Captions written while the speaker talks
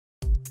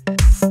Here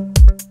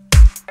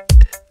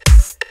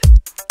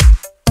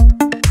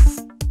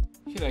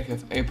I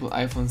have Apple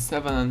iPhone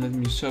 7 and let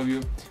me show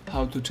you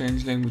how to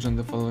change language on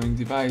the following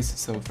device.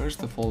 So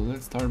first of all,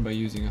 let's start by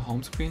using a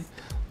home screen.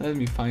 Let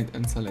me find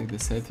and select the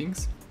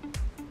settings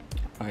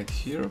right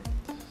here.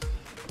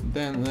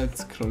 Then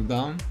let's scroll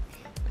down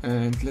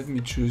and let me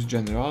choose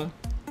general.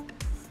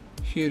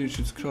 Here you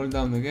should scroll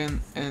down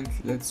again and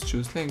let's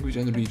choose language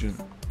and region.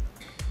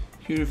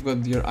 Here you've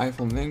got your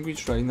iPhone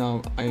language. Right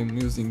now I am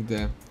using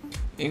the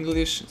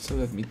English, so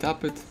let me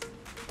tap it.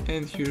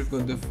 And here you've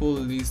got the full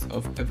list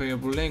of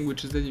available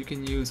languages that you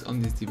can use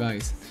on this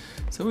device.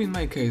 So in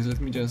my case, let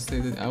me just say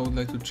that I would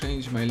like to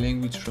change my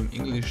language from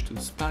English to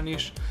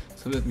Spanish.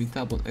 So let me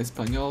tap on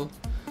Español,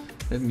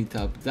 let me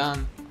tap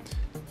done,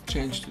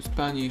 change to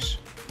Spanish,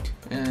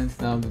 and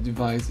now the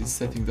device is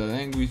setting the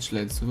language.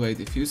 Let's wait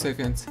a few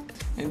seconds,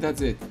 and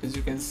that's it. As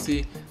you can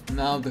see,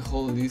 now the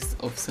whole list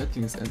of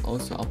settings and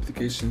also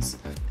applications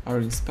are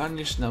in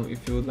Spanish. Now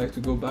if you would like to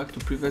go back to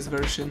previous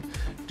version,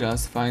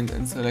 just find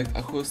and select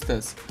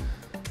Ajustes.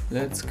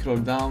 Let's scroll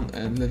down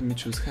and let me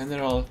choose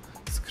General,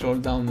 scroll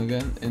down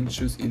again and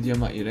choose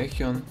Idioma y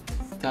Región,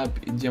 tap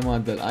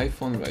Idioma del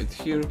iPhone right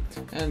here,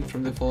 and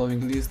from the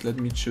following list let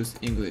me choose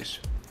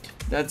English.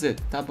 That's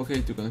it. Tap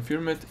OK to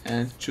confirm it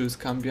and choose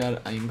Cambiar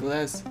a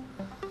Inglés.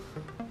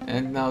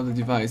 And now the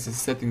device is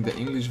setting the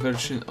English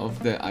version of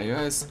the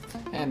iOS,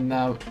 and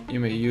now you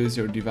may use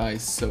your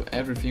device. So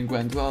everything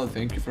went well.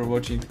 Thank you for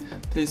watching.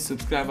 Please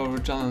subscribe our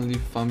channel and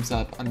leave thumbs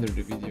up under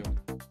the video.